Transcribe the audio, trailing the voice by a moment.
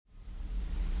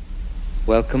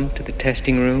Welcome to the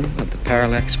testing room of the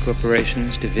Parallax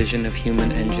Corporation's Division of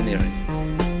Human Engineering.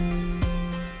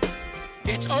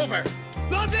 It's over.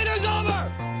 Nothing is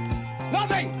over.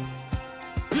 Nothing.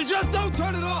 You just don't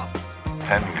turn it off.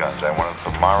 10 guns. I want it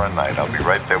tomorrow night. I'll be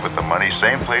right there with the money,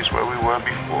 same place where we were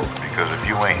before. Because if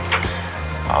you ain't,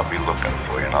 I'll be looking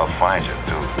for you, and I'll find you,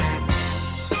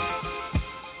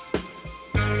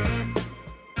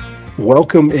 too.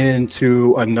 Welcome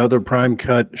into another Prime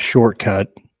Cut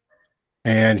Shortcut.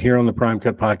 And here on the Prime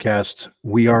Cut podcast,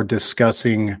 we are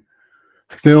discussing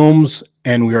films,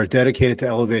 and we are dedicated to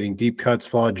elevating deep cuts,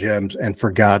 flawed gems, and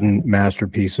forgotten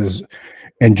masterpieces.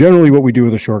 And generally what we do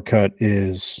with a shortcut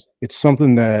is it's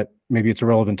something that maybe it's a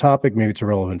relevant topic, maybe it's a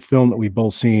relevant film that we've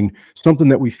both seen, something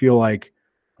that we feel like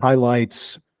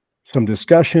highlights some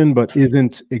discussion, but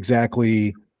isn't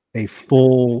exactly a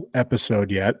full episode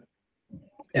yet.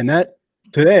 And that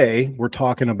today we're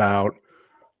talking about,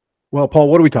 well,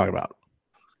 Paul, what are we talking about?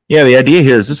 Yeah, the idea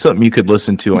here is this something you could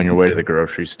listen to on your way to the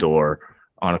grocery store,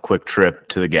 on a quick trip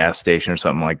to the gas station or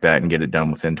something like that, and get it done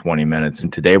within 20 minutes.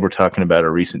 And today we're talking about a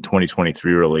recent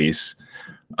 2023 release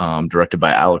directed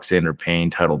by Alexander Payne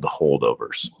titled The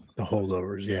Holdovers. The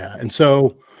Holdovers, yeah. And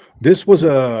so this was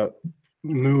a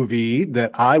movie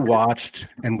that I watched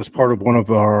and was part of one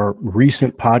of our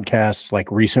recent podcasts, like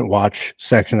recent watch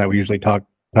section that we usually touch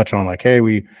on, like, hey,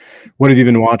 what have you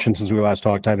been watching since we last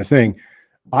talked type of thing.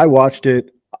 I watched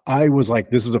it. I was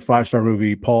like, this is a 5-star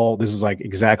movie. Paul, this is like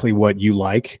exactly what you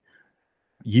like.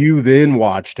 You then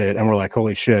watched it and we're like,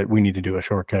 holy shit, we need to do a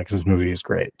shortcut because this movie is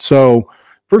great. So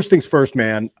first things first,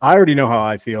 man, I already know how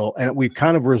I feel. And we've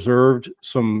kind of reserved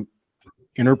some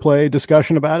interplay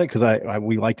discussion about it because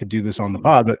we like to do this on the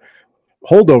pod. But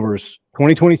Holdovers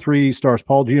 2023 stars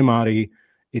Paul Giamatti.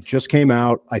 It just came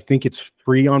out. I think it's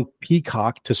free on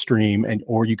Peacock to stream,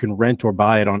 or you can rent or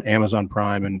buy it on Amazon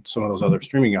Prime and some of those other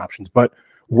streaming options. But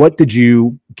what did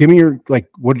you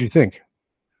what did you think?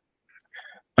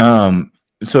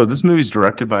 So this movie is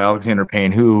directed by Alexander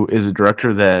Payne, who is a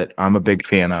director that I'm a big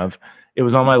fan of. It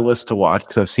was on my list to watch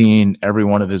because I've seen every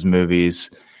one of his movies.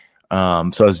 So I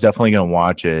was definitely going to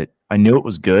watch it. I knew it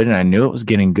was good, and I knew it was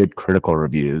getting good critical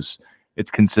reviews.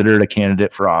 It's considered a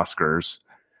candidate for Oscars.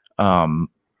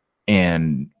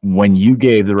 And when you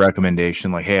gave the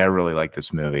recommendation, like, hey, I really like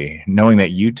this movie, knowing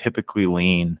that you typically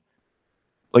lean,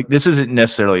 like, this isn't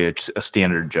necessarily a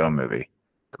standard Joe movie.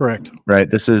 Correct. Right.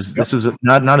 This is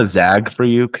not a zag for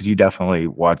you because you definitely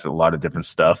watch a lot of different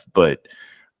stuff, but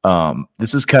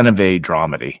this is kind of a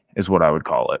dramedy is what I would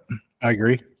call it. I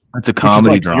agree. It's a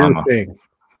comedy drama. And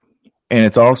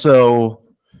it's also,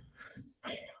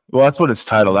 well, that's what it's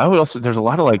titled. There's a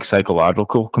lot of like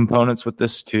psychological components with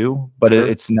this too, but sure.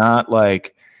 It's not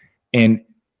like, and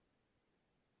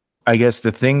I guess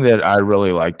the thing that I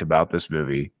really liked about this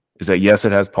movie is that, yes,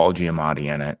 it has Paul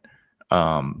Giamatti in it.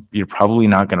 You're probably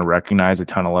not going to recognize a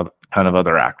ton of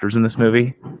other actors in this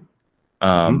movie.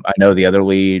 I know the other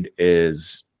lead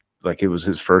is like, it was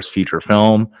his first feature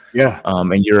film. Yeah.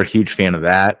 And you're a huge fan of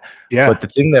that. Yeah. But the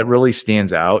thing that really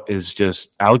stands out is just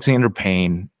Alexander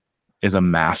Payne is a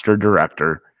master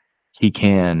director.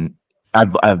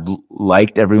 I've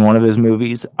liked every one of his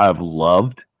movies. I've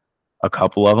loved a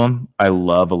couple of them. I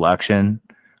love Election.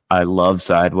 I love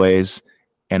Sideways.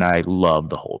 And I love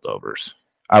The Holdovers.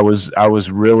 I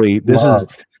was really, this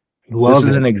is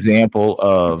an example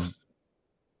of,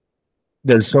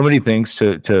 there's so many things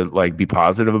to like be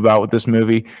positive about with this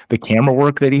movie. The camera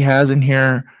work that he has in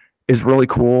here is really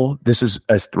cool. This is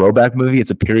a throwback movie.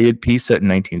 It's a period piece set in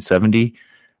 1970.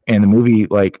 And the movie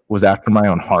like was after my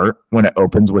own heart when it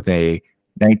opens with a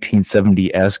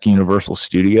 1970-esque Universal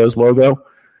Studios logo.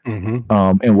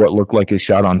 And what looked like a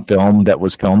shot on film that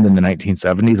was filmed in the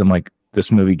 1970s. I'm like, this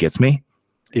movie gets me.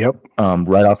 Yep.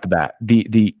 Right off the bat.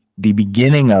 The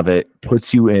beginning of it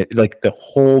puts you in, like, the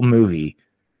whole movie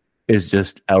is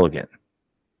just elegant.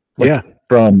 Like, yeah.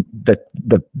 From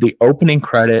the opening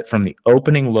credit, from the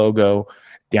opening logo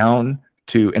down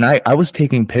to, and I was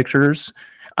taking pictures.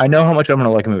 I know how much I'm going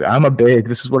to like a movie.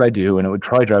 This is what I do, and it would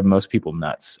probably drive most people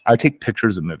nuts. I take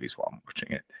pictures of movies while I'm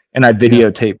watching it, and I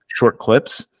videotape short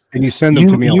clips. And you send them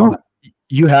to me a lot.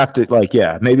 You have to, like,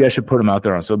 yeah, maybe I should put them out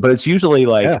there but it's usually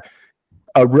like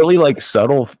a really like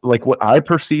subtle, like what I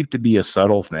perceive to be a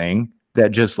subtle thing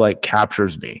that just like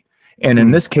captures me. And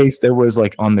in this case, there was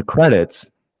like on the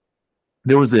credits,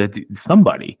 there was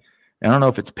somebody, I don't know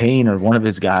if it's Payne or one of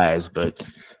his guys,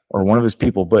 or one of his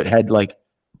people, but had like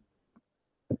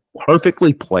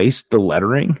perfectly placed the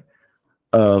lettering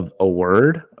of a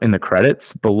word in the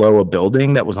credits below a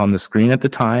building that was on the screen at the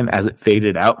time as it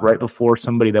faded out right before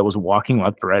somebody that was walking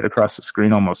left or right across the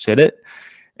screen almost hit it.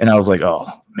 And I was like,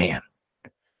 oh man,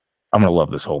 I'm gonna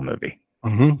love this whole movie.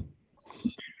 Mm-hmm.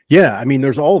 Yeah, I mean,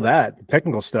 there's all that the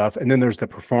technical stuff, and then there's the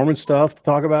performance stuff to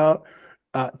talk about.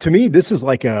 To me, this is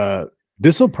like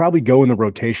this will probably go in the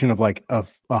rotation of like a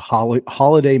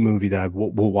holiday movie that I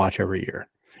will watch every year.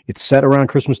 It's set around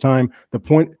Christmas time.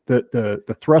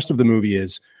 The thrust of the movie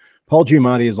is Paul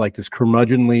Giamatti is like this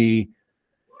curmudgeonly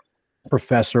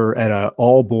professor at a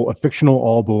fictional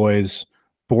all boys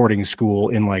boarding school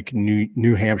in like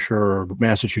New Hampshire or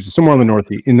Massachusetts, somewhere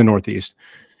in the Northeast,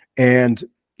 and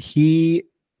he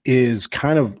is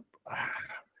kind of,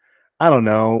 I don't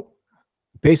know,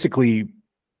 basically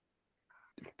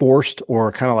forced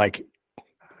or kind of like,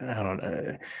 I don't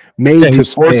know, made to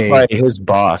forced by his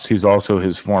boss, who's also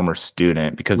his former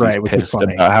student, because he's pissed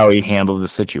about how he handled the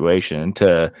situation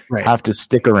to have to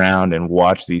stick around and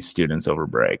watch these students over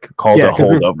break, called a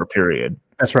holdover period.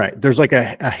 That's right. There's like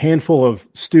a handful of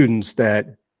students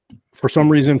that, for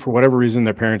whatever reason,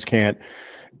 their parents can't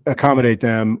accommodate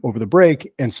them over the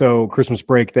break, and so Christmas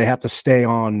break they have to stay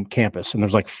on campus, and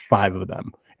there's like 5 of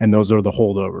them, and those are the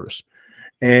holdovers.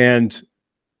 And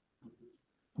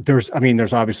there's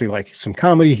obviously like some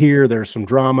comedy here, there's some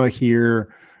drama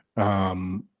here.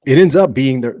 It ends up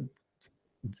being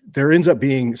there ends up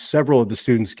being several of the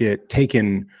students get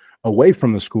taken away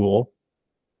from the school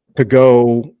to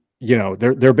go,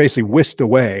 they're basically whisked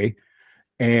away,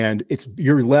 and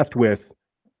you're left with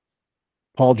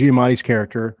Paul Giamatti's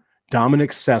character,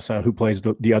 Dominic Sessa, who plays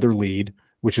the other lead,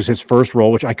 which is his first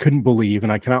role, which I couldn't believe,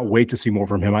 and I cannot wait to see more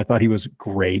from him. I thought he was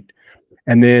great.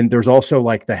 And then there's also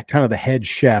like the kind of the head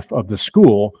chef of the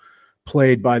school,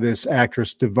 played by this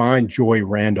actress, Divine Joy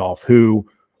Randolph, who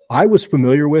I was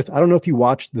familiar with. I don't know if you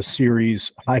watched the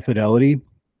series High Fidelity.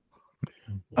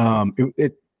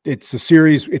 It's a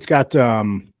series. It's got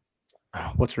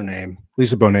what's her name?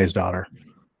 Lisa Bonet's daughter.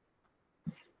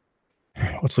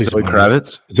 What's Lisa Zoe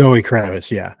Kravitz? Zoe Kravitz,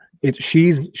 yeah.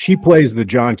 She plays the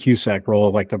John Cusack role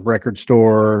of like the record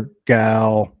store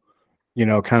gal,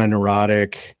 kind of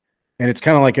neurotic. And it's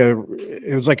kind of like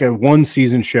it was like a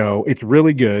 1-season show. It's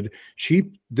really good.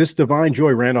 This Divine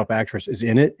Joy Randolph actress is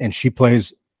in it, and she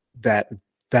plays the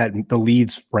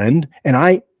lead's friend. And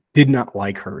I did not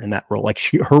like her in that role. Like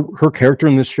her character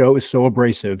in this show is so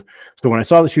abrasive. So when I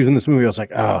saw that she was in this movie, I was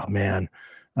like, oh man,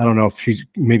 I don't know if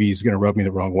maybe he's going to rub me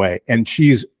the wrong way. And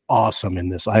she's awesome in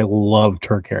this. I loved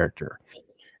her character.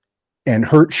 And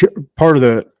part of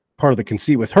the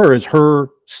conceit with her is her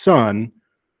son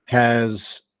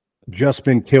has just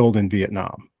been killed in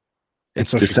Vietnam.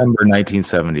 It's December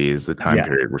 1970 is the time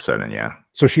period we're set in. Yeah.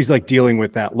 So she's like dealing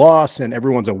with that loss, and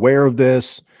everyone's aware of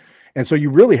this. And so you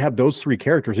really have those 3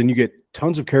 characters, and you get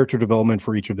tons of character development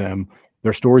for each of them.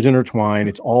 Their stories intertwine.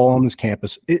 It's all on this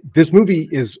campus. This movie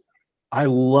I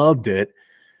loved it.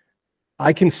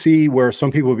 I can see where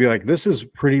some people would be like, this is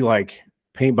pretty like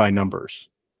paint by numbers.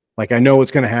 Like, I know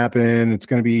what's going to happen. It's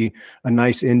going to be a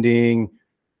nice ending,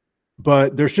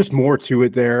 but there's just more to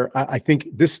it there. I think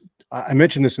I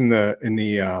mentioned this in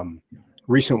the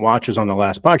recent watches on the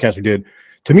last podcast we did.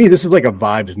 To me, this is like a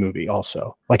vibes movie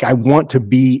also. Like, I want to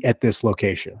be at this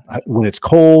location when it's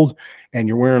cold and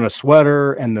you're wearing a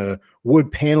sweater and the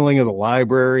wood paneling of the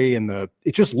library and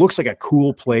it just looks like a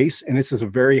cool place. And this is a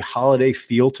very holiday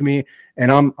feel to me.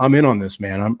 And I'm in on this,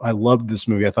 man. I loved this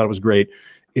movie. I thought it was great.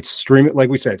 It's streaming, like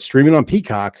we said, streaming on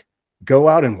Peacock. Go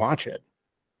out and watch it.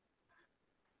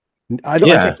 I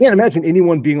can't imagine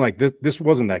anyone being like, this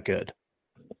wasn't that good.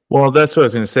 Well, that's what I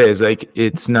was going to say, is like,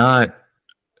 it's not,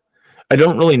 I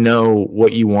don't really know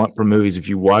what you want from movies. If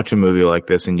you watch a movie like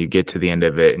this and you get to the end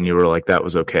of it and you were like, that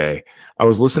was okay. I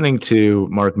was listening to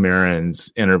Mark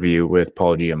Maron's interview with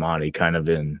Paul Giamatti, kind of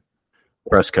in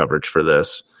press coverage for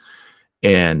this.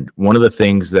 And one of the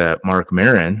things that Mark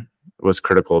Maron was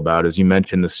critical about is, you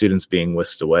mentioned the students being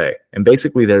whisked away. And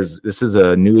basically this is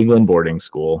a New England boarding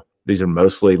school. These are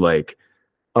mostly like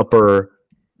upper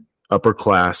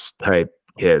class type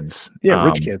kids. Yeah,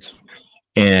 rich kids.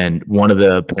 And one of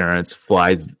the parents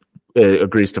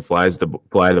agrees to fly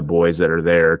the boys that are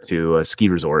there to a ski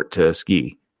resort to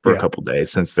ski for a couple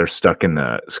days, since they're stuck in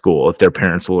the school, if their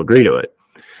parents will agree to it.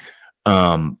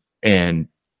 And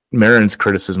Maron's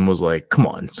criticism was like, come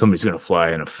on, somebody's going to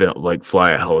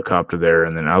fly a helicopter there.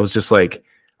 And then I was just like,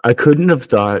 I couldn't have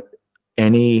thought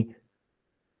any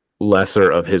lesser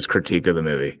of his critique of the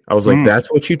movie. I was like, that's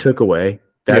what you took away.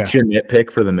 That's your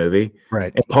nitpick for the movie.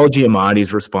 Right. And Paul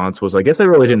Giamatti's response was, I guess I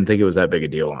really didn't think it was that big a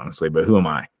deal, honestly, but who am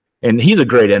I? And he's a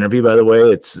great interview, by the way.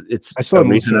 It's a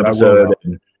recent episode.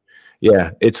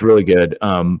 Yeah, it's really good.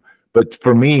 But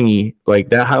for me, like,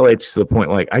 that highlights to the point,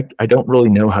 like, I don't really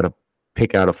know how to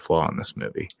pick out a flaw in this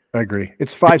movie. I agree.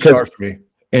 It's 5 stars for me.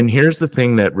 And here's the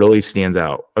thing that really stands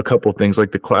out. A couple of things,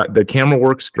 like the camera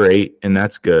works great, and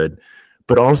that's good.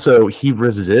 But also, he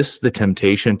resists the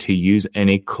temptation to use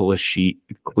any cliche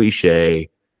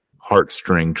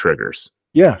heartstring triggers.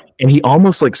 Yeah. And he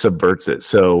almost like subverts it.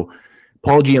 So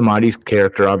Paul Giamatti's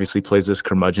character obviously plays this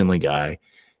curmudgeonly guy.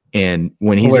 And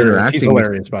when he's interacting, he's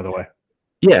hilarious, by the way.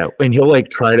 Yeah. And he'll like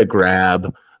try to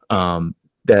grab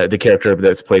the character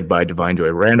that's played by Divine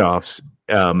Joy Randolph's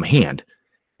hand.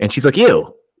 And she's like, ew.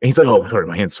 And he's like, oh, sorry,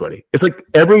 my hand's sweaty. It's like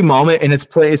every moment in its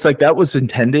play, it's like that was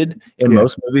intended in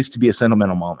most movies to be a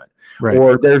sentimental moment. Right.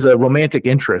 Or there's a romantic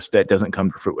interest that doesn't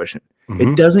come to fruition.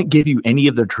 It doesn't give you any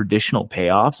of the traditional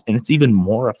payoffs, and it's even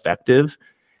more effective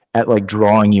at like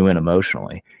drawing you in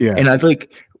emotionally. Yeah. And I think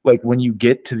like when you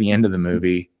get to the end of the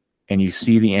movie and you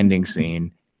see the ending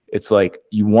scene, it's like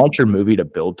you want your movie to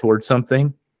build towards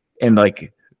something, and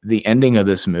like the ending of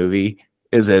this movie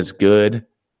is as good,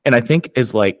 and I think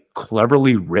is like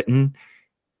cleverly written,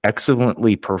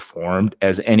 excellently performed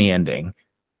as any ending.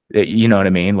 You know what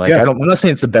I mean? Like, I'm not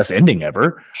saying it's the best ending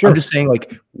ever. Sure. I'm just saying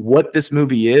like what this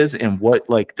movie is and what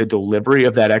like the delivery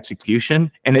of that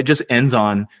execution. And it just ends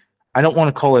on, I don't want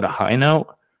to call it a high note,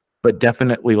 but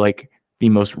definitely like the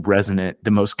most resonant,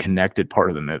 the most connected part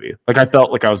of the movie. Like I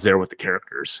felt like I was there with the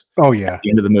characters. Oh yeah. At the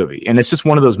end of the movie. And it's just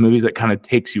one of those movies that kind of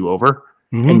takes you over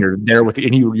and you're there with,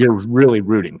 and you're really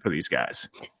rooting for these guys.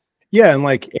 Yeah, and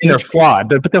like they're flawed,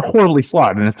 but they're horribly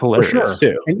flawed, and it's hilarious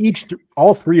too. And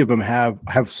all three of them have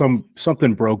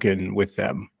something broken with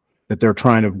them that they're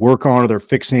trying to work on, or they're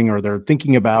fixing, or they're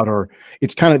thinking about, or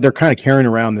they're kind of carrying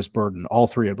around this burden. All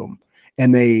three of them,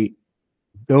 and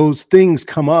those things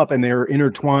come up, and they're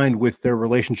intertwined with their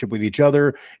relationship with each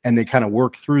other, and they kind of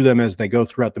work through them as they go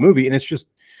throughout the movie. And it's just,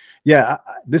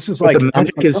 this is like the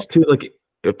magic is too like.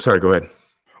 Sorry, go ahead.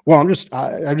 Well, I'm just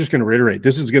going to reiterate.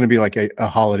 This is going to be like a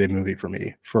holiday movie for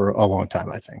me for a long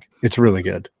time. I think it's really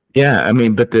good. Yeah, I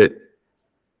mean, but the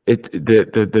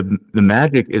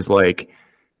magic is like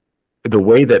the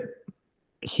way that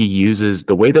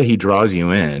he draws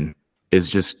you in is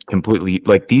just completely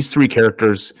like these three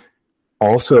characters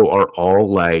also are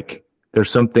all like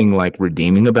there's something like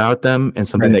redeeming about them and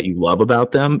something that you love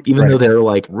about them, even though they're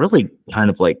like really kind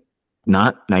of like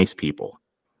not nice people.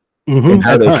 And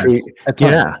how they treat,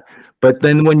 but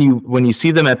then when you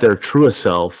see them at their truest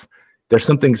self, there's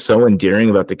something so endearing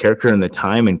about the character and the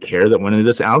time and care that went into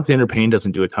this. Alexander Payne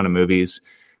doesn't do a ton of movies.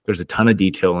 There's a ton of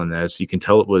detail in this. You can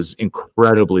tell it was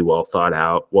incredibly well thought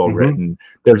out, well written.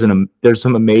 There's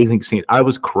some amazing scenes. I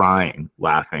was crying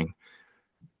laughing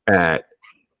at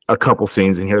a couple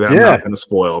scenes in here that I'm not going to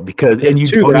spoil because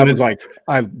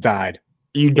I've died.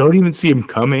 You don't even see him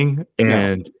coming,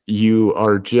 and you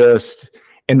are just.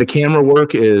 And the camera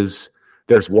work is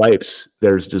there's wipes,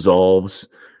 there's dissolves,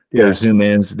 there's zoom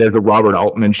ins, there's a Robert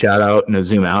Altman shout out and a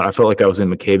zoom out. I felt like I was in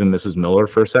McCabe and Mrs. Miller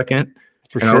for a second.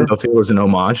 I don't know if it was an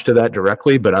homage to that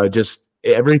directly, but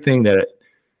everything that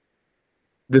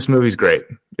this movie's great.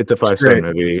 It's a 5-star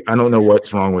movie. I don't know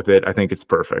what's wrong with it. I think it's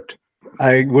perfect.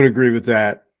 I would agree with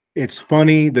that. It's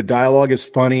funny. The dialogue is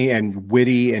funny and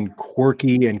witty and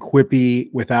quirky and quippy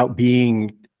without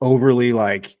being overly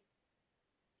like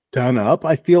done up,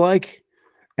 I feel like.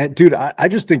 And dude, I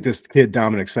just think this kid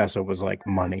Dominic Sessa was like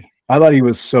money. I thought he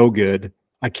was so good.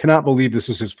 I cannot believe this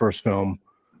is his first film.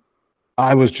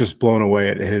 I was just blown away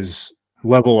at his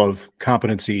level of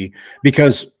competency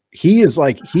because he and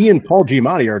Paul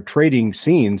Giamatti are trading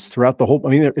scenes throughout the whole. I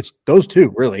mean, it's those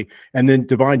two really, and then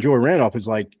Divine Joy Randolph is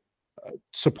like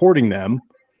supporting them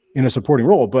in a supporting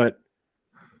role. But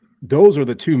those are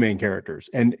the two main characters,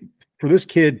 and for this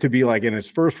kid to be like in his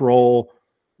first role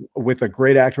with a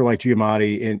great actor like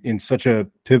Giamatti in such a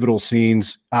pivotal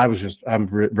scenes, I'm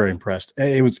very impressed.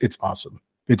 It's awesome.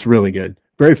 It's really good.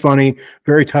 Very funny,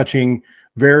 very touching,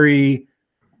 very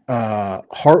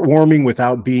heartwarming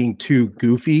without being too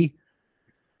goofy.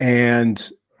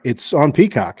 And it's on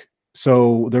Peacock.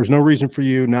 So there's no reason for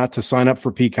you not to sign up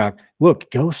for Peacock.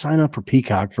 Look, go sign up for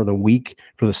Peacock for the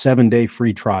 7-day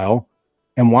free trial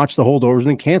and watch the Holdovers and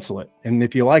then cancel it. And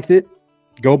if you liked it,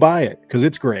 go buy it because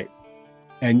it's great.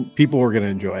 And people are going to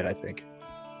enjoy it, I think.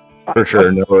 For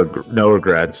sure. No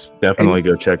regrets. Definitely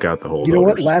go check out the Holdovers. You know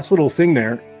what? Last little thing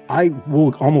there. I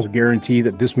will almost guarantee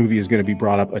that this movie is going to be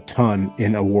brought up a ton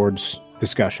in awards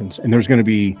discussions. And there's going to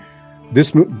be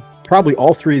probably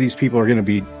all three of these people are going to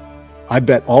be, I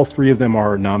bet all three of them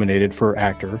are nominated for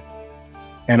actor.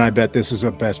 And I bet this is a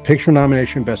Best Picture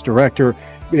nomination, Best Director.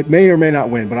 It may or may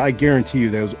not win, but I guarantee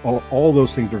you all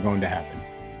those things are going to happen.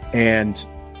 And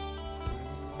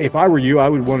if I were you, I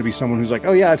would want to be someone who's like,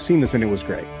 oh yeah, I've seen this and it was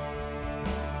great.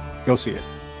 Go see it.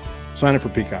 Sign up for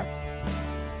Peacock.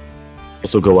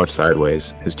 Also, go watch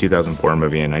Sideways, his 2004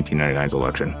 movie and 1999's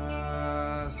election.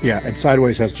 Yeah, and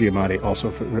Sideways has Giamatti, also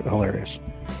hilarious.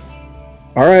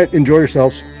 All right, enjoy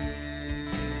yourselves.